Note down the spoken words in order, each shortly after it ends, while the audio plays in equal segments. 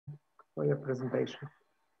for your presentation.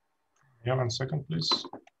 Yeah, 1 second, please.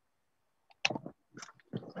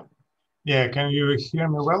 Yeah, can you hear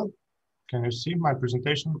me well? Can you see my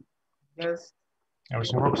presentation? Yes.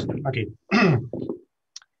 Everything works? Okay.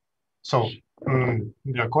 So,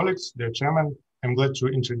 dear colleagues, dear chairman, I'm glad to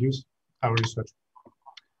introduce our research.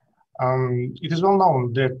 It is well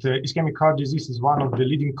known that ischemic heart disease is one of the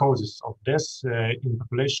leading causes of death in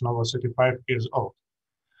population over 35 years old.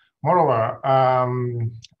 Moreover,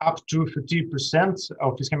 up to 50%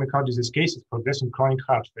 of ischemic heart disease cases progress in chronic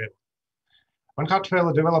heart failure. When heart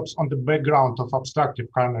failure develops on the background of obstructive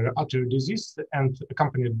coronary artery disease and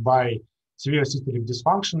accompanied by severe systolic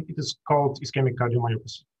dysfunction, it is called ischemic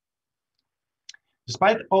cardiomyopathy.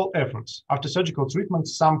 Despite all efforts, after surgical treatment,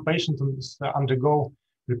 some patients undergo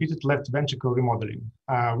repeated left ventricle remodeling,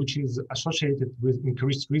 which is associated with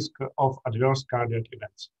increased risk of adverse cardiac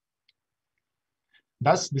events.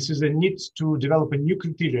 Thus, this is a need to develop a new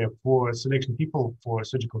criteria for selecting people for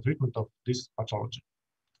surgical treatment of this pathology.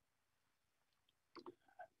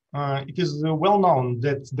 It is well known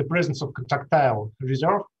that the presence of contractile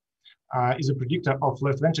reserve is a predictor of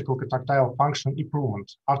left ventricle contractile function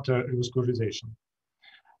improvement after revascularization.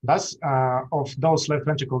 Thus, of those left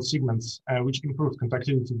ventricle segments which improved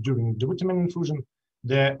contractility during vitamin infusion,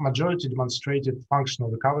 the majority demonstrated functional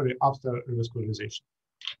recovery after revascularization.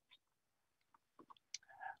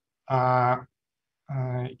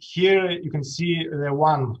 Here you can see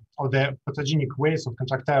one of the pathogenic ways of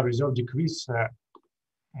contractile reserve decrease.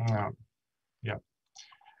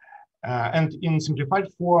 And in simplified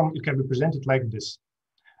form, it can be presented like this.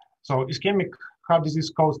 So ischemic heart disease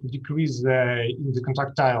caused decrease in the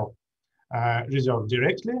contractile reserve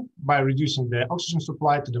directly by reducing the oxygen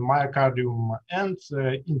supply to the myocardium and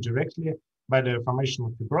indirectly by the formation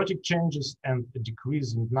of fibrotic changes and a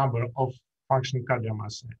decrease in the number of functioning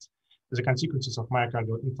cardiomyocytes as a consequences of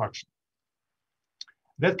myocardial infarction.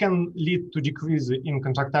 That can lead to decrease in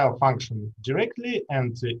contractile function directly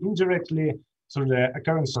and indirectly through the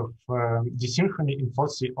occurrence of desynchrony in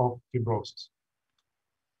foci of fibrosis.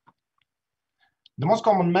 The most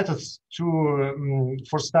common methods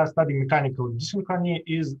for studying mechanical desynchrony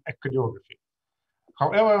is echocardiography.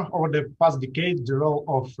 However, over the past decade, the role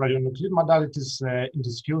of radionuclide modalities in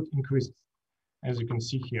this field increases, as you can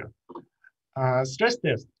see here. Stress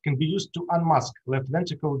test can be used to unmask left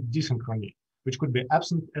ventricle desynchrony, which could be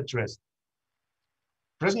absent at rest.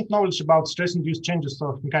 Present knowledge about stress-induced changes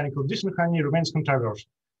of mechanical desynchrony remains controversial.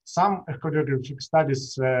 Some echocardiographic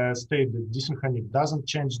studies state that desynchrony doesn't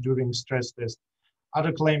change during stress test.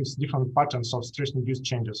 Other claims different patterns of stress-induced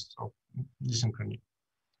changes of desynchrony.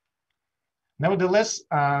 Nevertheless,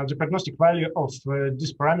 the prognostic value of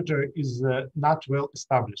this parameter is not well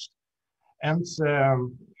established. And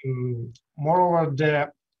moreover,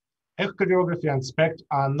 the echocardiography and SPECT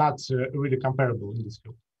are not really comparable in this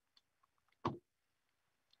field.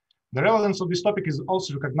 The relevance of this topic is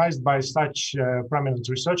also recognized by such prominent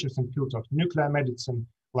researchers in the field of nuclear medicine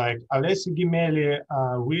like Alessi Gemelli,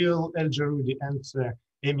 Will El-Jarudi, and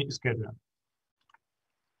Amy Iskedian.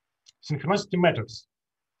 Synchronicity matters.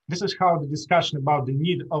 This is how the discussion about the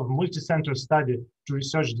need of multi-center study to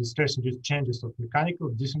research the stress-induced changes of mechanical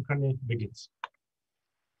desynchrony begins.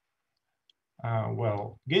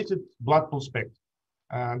 Gated blood pool SPECT.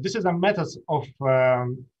 This is a method of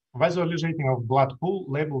visualizing of blood pool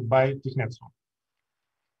labeled by Tikhnetsov.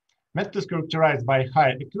 Method is characterized by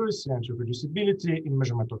high accuracy and reproducibility in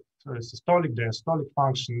measurement of systolic, diastolic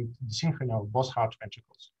function, desynchrony of both heart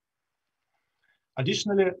ventricles.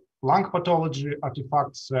 Additionally, lung pathology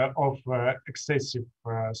artifacts of excessive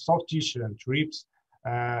soft tissue and ribs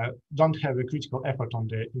don't have a critical effect on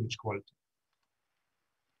the image quality.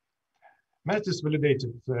 Method is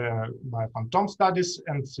validated by Tomsk studies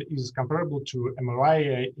and is comparable to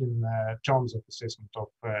MRI in terms of assessment of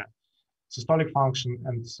systolic function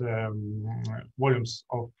and volumes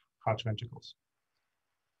of heart ventricles.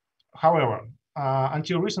 However,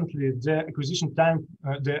 until recently, the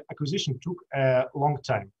acquisition took a long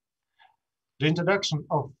time. The introduction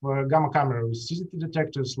of gamma camera with CCT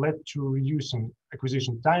detectors led to reducing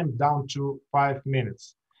acquisition time down to 5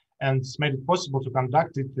 minutes, and made it possible to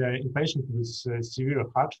conduct it in patients with severe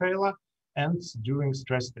heart failure and during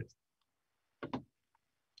stress test.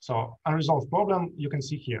 So, unresolved problem you can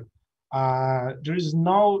see here. There is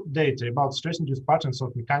no data about stress-induced patterns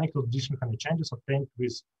of mechanical desynchrony changes obtained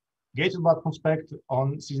with gated blood pool SPECT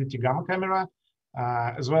on CCT gamma camera,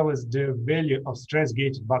 as well as the value of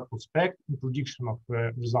stress-gated blood pool SPECT in prediction of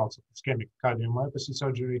results of ischemic cardiomyopathy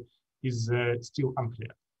surgery is still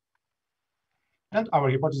unclear. And our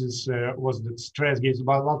hypothesis was that stress-gated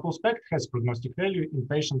blood pool SPECT has prognostic value in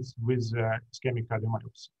patients with ischemic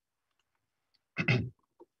cardiomyopathy.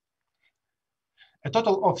 A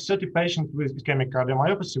total of 30 patients with ischemic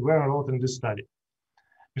cardiomyopathy were enrolled in this study.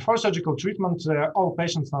 Before surgical treatment, all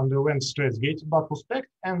patients underwent stress-gated buccal SPECT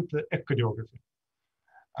and echocardiography.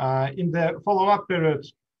 In the follow-up period,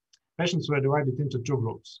 patients were divided into two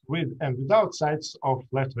groups, with and without sites of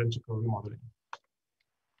left ventricle remodeling.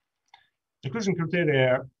 Inclusion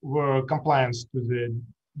criteria were compliance to the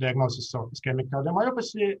diagnosis of ischemic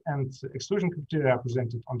cardiomyopathy, and exclusion criteria are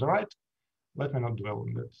presented on the right. Let me not dwell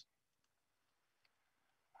on that.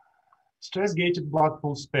 Stress-gated blood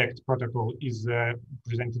pool SPECT protocol is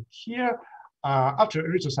presented here. After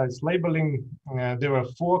erythrocytes labeling, there were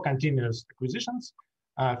 4 continuous acquisitions.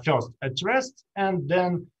 First at rest, and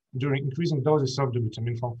then during increasing doses of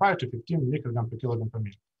dobutamine from 5 to 15 microgram per kilogram per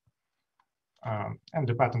minute. And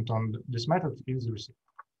the patent on this method is received.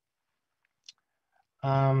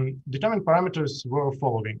 Determined parameters were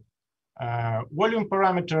following. Volume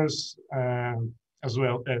parameters, as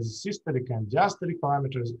well as systolic and diastolic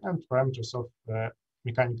parameters, and parameters of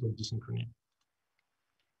mechanical desynchrony.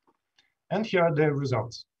 And here are the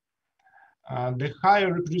results. The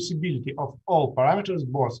higher reproducibility of all parameters,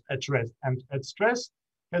 both at rest and at stress,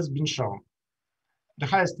 has been shown. The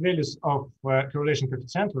highest values of correlation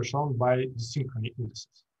coefficient were shown by the synchrony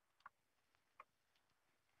indices.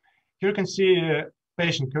 Here you can see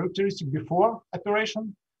patient characteristic before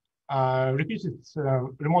operation. Repeated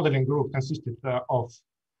remodeling group consisted of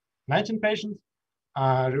 19 patients,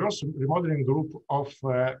 reverse remodeling group of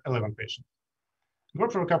 11 patients.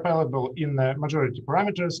 Groups were comparable in majority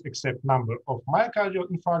parameters, except number of myocardial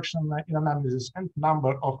infarction in anamnesis and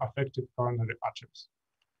number of affected coronary arteries.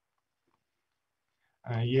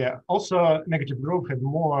 Also, negative group had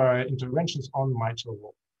more interventions on mitral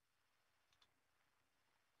wall.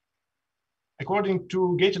 According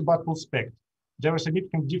to gated blood pool SPECT, there was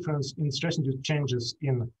significant difference in stress-induced changes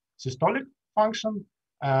in systolic function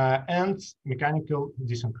and mechanical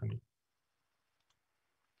desynchrony.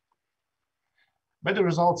 By the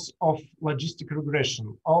results of logistic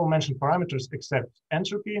regression, all mentioned parameters except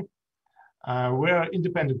entropy were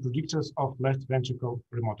independent predictors of left ventricle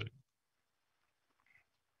remodeling.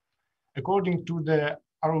 According to the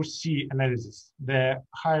ROC analysis, the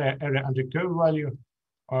higher area under curve value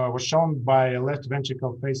was shown by left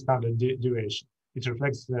ventricle phase standard deviation. It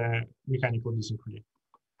reflects the mechanical desynchrony.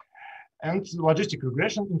 And logistic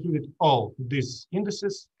regression included all these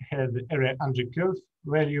indices had area under curve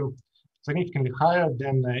value significantly higher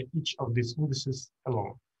than each of these indices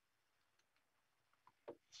alone.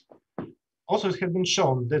 Also, it has been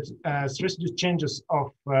shown that stress-induced changes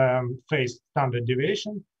of phase standard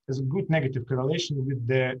deviation has a good negative correlation with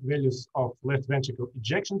the values of left ventricle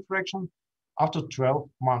ejection fraction after 12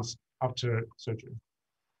 months after surgery.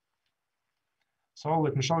 So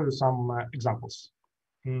let me show you some examples.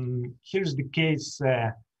 Here's the case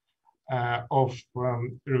of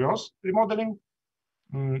reverse remodeling.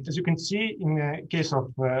 As you can see, in the case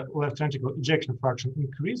of left ventricle ejection fraction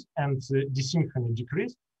increase and desynchrony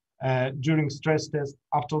decrease during stress test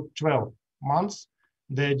after 12 months,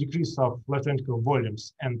 the decrease of left ventricle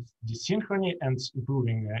volumes and desynchrony and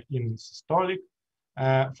improving in systolic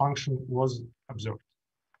function was observed.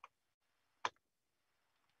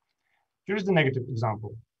 Here's the negative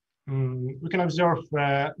example. We can observe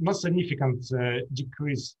not significant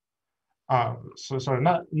decrease,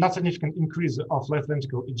 not significant increase of left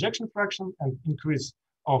ventricle ejection fraction and increase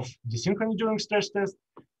of desynchrony during stress test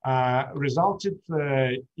resulted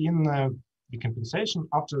in decompensation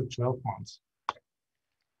after 12 months.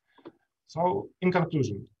 So, in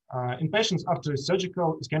conclusion, in patients after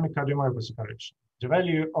surgical ischemic cardiomyopathy correction, the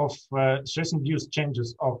value of stress-induced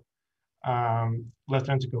changes of left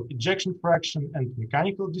ventricle ejection fraction and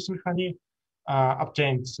mechanical desynchrony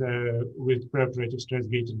obtained with preoperative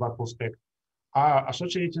stress-gated blood pool SPECT are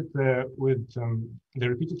associated with the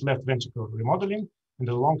repeated left ventricle remodeling in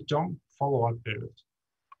the long-term follow-up period.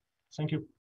 Thank you.